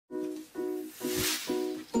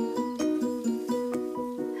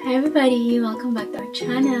Hi everybody, welcome back to our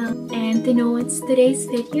channel. And to know what's today's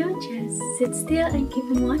video, just sit still and keep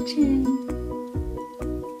on watching.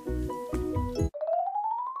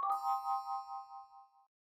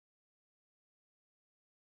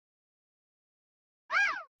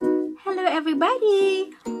 Hello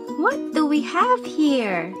everybody! What do we have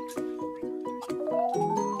here?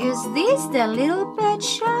 Is this the little pet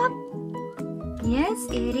shop? Yes,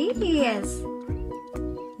 it is.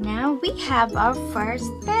 Now we have our first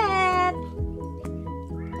pet.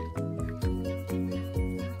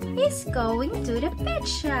 He's going to the pet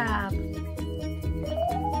shop.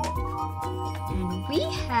 And we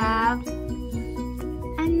have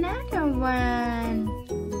another one.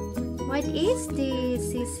 What is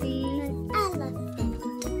this, Sissy? An elephant.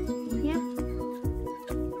 Yep.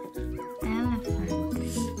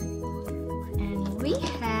 Elephant. And we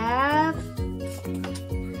have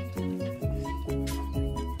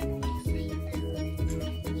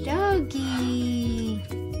doggy.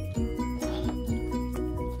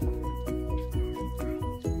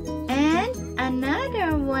 And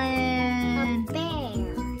another one. A bear.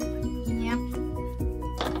 Yep.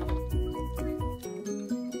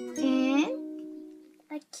 And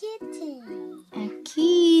A kitten. a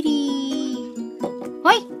kitty.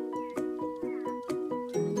 Hoy!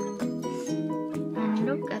 And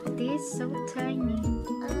look at this, so tiny.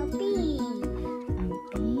 A bee.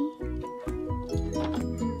 A bee.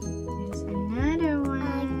 There's another A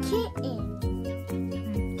one. kitten.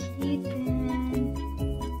 A kitten.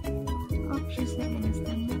 Oh, she's not gonna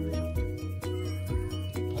stand up.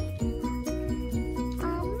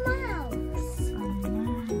 A mouse. A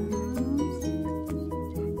mouse.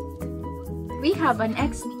 We have an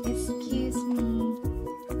excuse me.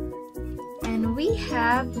 And we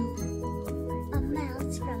have A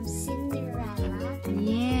mouse from Cinderella.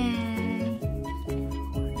 yeah.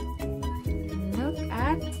 Look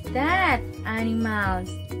at that animals.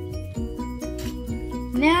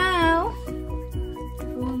 Now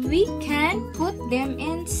we can put them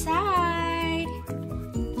inside.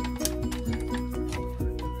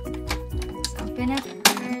 Let's open up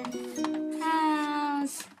our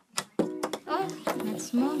house. Oh,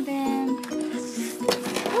 let's move them.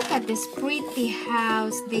 Look at this pretty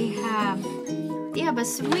house they have. They have a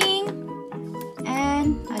swing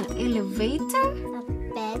and an elevator. A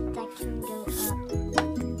bed that can go up.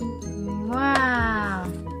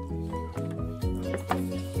 Wow.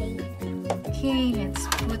 Okay, let's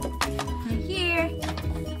put her here.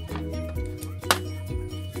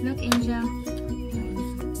 Look, Angel.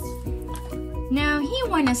 Now he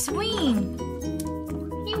wanna swing.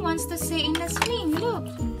 He wants to stay in the swing. Look.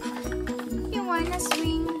 He wanna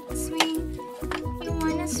swing, swing. He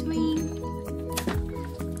wanna swing.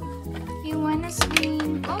 He wanna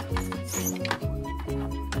swing. Oh.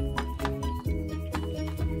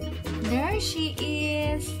 There she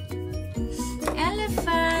is.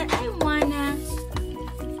 Elephant, I wanna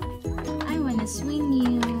swing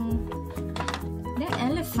you. The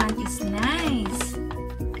elephant is nice.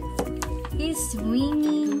 He's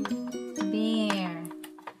swinging there.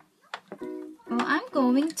 Oh, I'm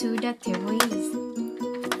going to the terrace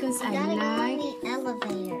because I Gotta go on like. the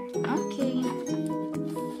elevator. Okay.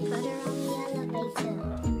 Put her on the elevator.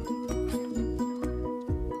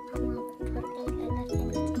 Put the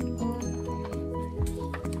elephant on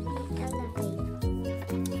the elevator.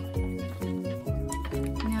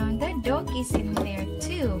 Now the dog is in there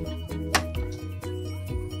too.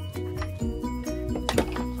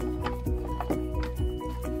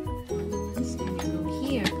 It's gonna go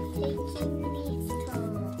here. Taking these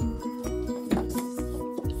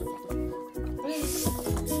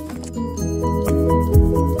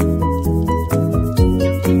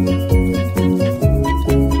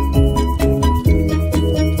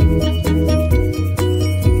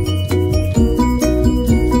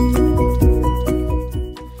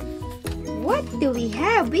What do we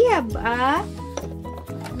have? We have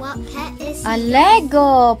What pet is a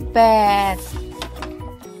Lego pet.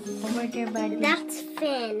 Over there, buddy. That's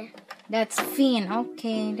Finn. That's Finn.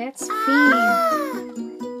 Okay, that's Finn. Ah!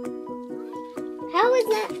 How is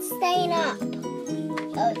that staying up?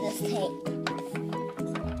 Oh, this tape.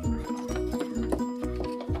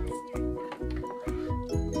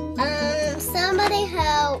 Somebody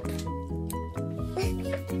help.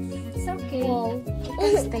 It's okay. Whoa. You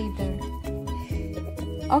can stay there.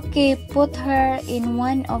 Okay, put her in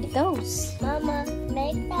one of those. Mama,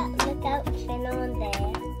 make that lookout fin on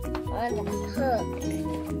there. On the hook.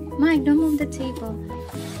 Mike, don't move the table.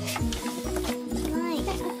 Mike,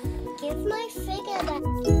 give my figure back.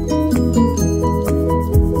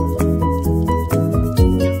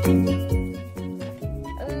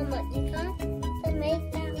 You can't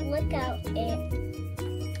make that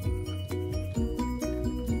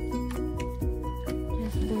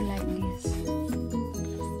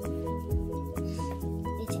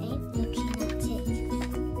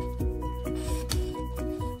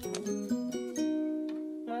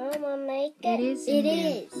is? It in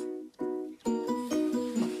there? is.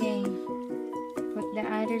 Okay. Put the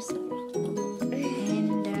others and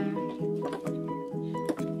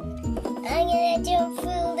I'm gonna jump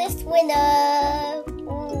through this window.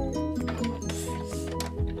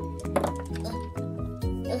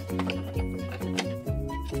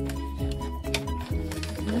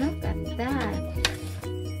 look at that.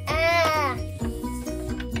 Ah!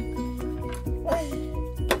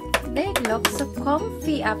 They look so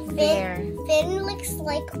comfy up there. Finn looks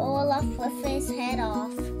like Olaf with his head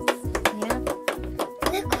off. Yep.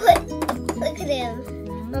 Look at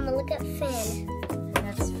him. Mama, look at Finn.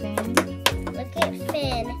 That's Finn. Look at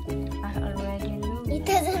Finn. I already looked. He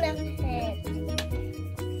doesn't have a head.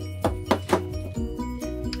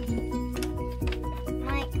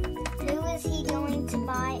 Mike, who is he going to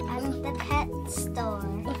buy at the pet store?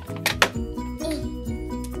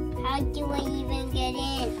 How do I even get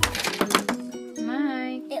in?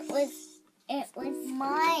 Mike. It was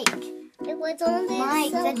Mike. It was on this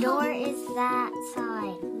side. Mike, the door is that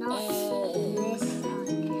side, not this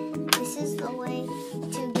side. This is the way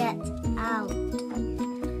to get out.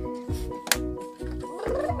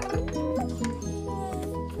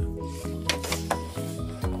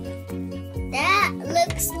 That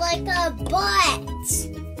looks like a butt.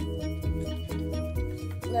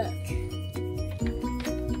 Look.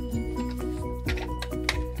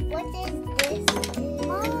 What is this?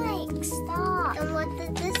 Mike, stop. And what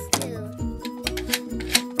did this do?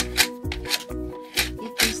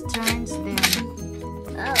 It just turns them.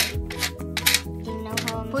 Oh. Do you know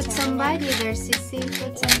how I'm Put turning somebody it? there, Sissy.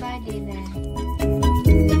 Put somebody there.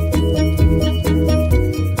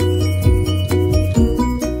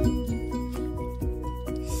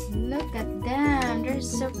 Look at them. They're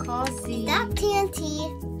so cozy. That TNT.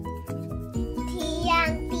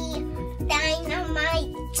 TNT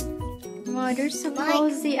dynamite. Wow, they're so Mike,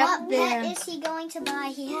 cozy up what there. pet is he going to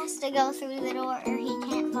buy? He has to go through the door or he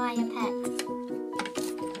can't buy a pet.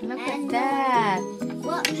 Look at And that.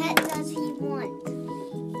 What pet does he want?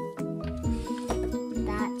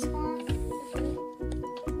 That one.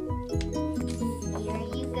 Here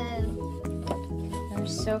you go. They're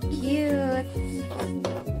so cute.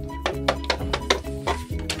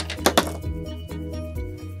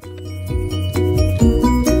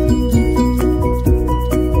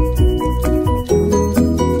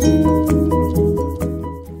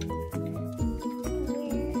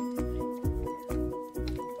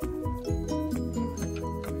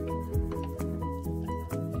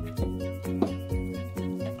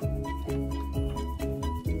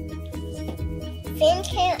 Finn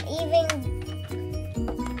can't even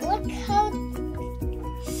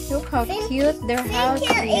Look how Finn- cute their Finn house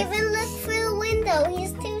can't is. even look through the window.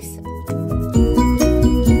 He's too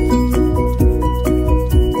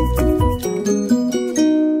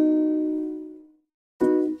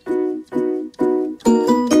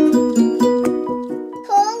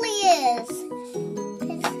tall he is.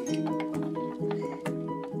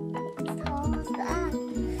 As tall as that.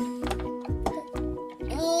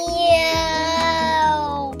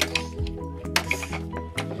 Meow.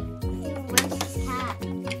 Where's his hat?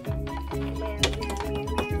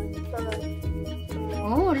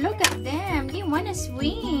 Oh, look at them. They want to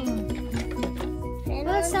swing. Finn Will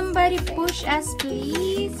wants- somebody push us,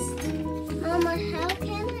 please? Mama, how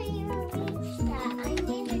can I even reach that? I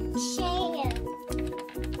need a chair.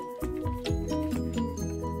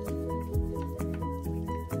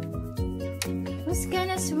 Who's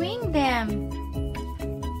gonna swing them?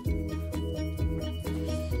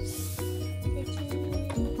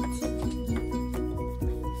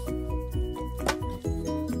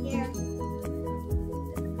 Here.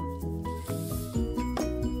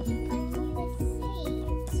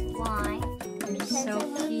 Why? So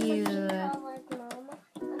cute. Mama,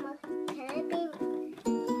 can I be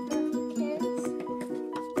kids?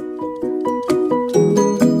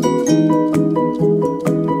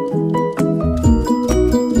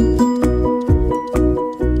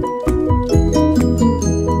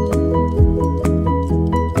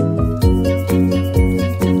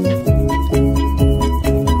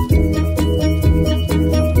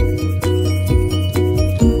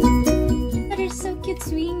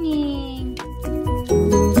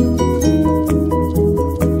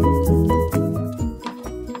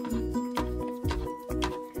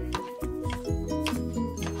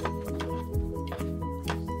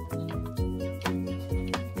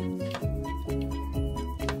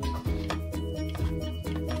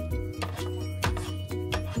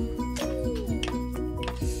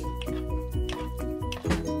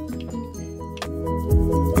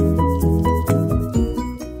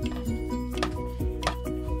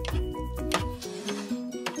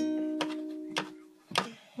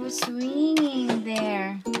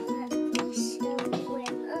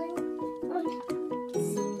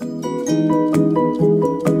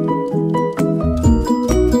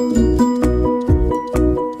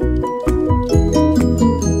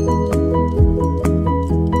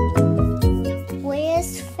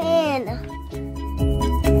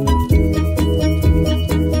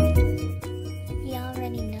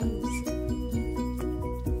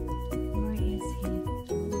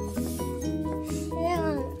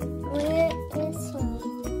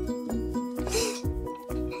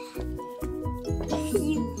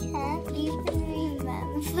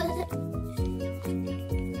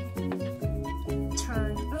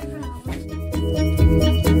 Turn around.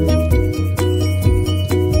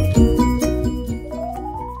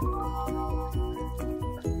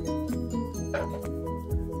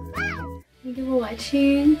 Thank you for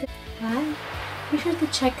watching. Bye. Be sure to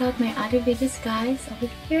check out my other videos, guys, over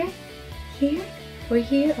here, here, or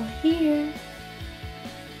here, or here.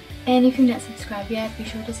 And if you're not subscribed yet, be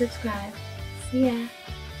sure to subscribe. See ya.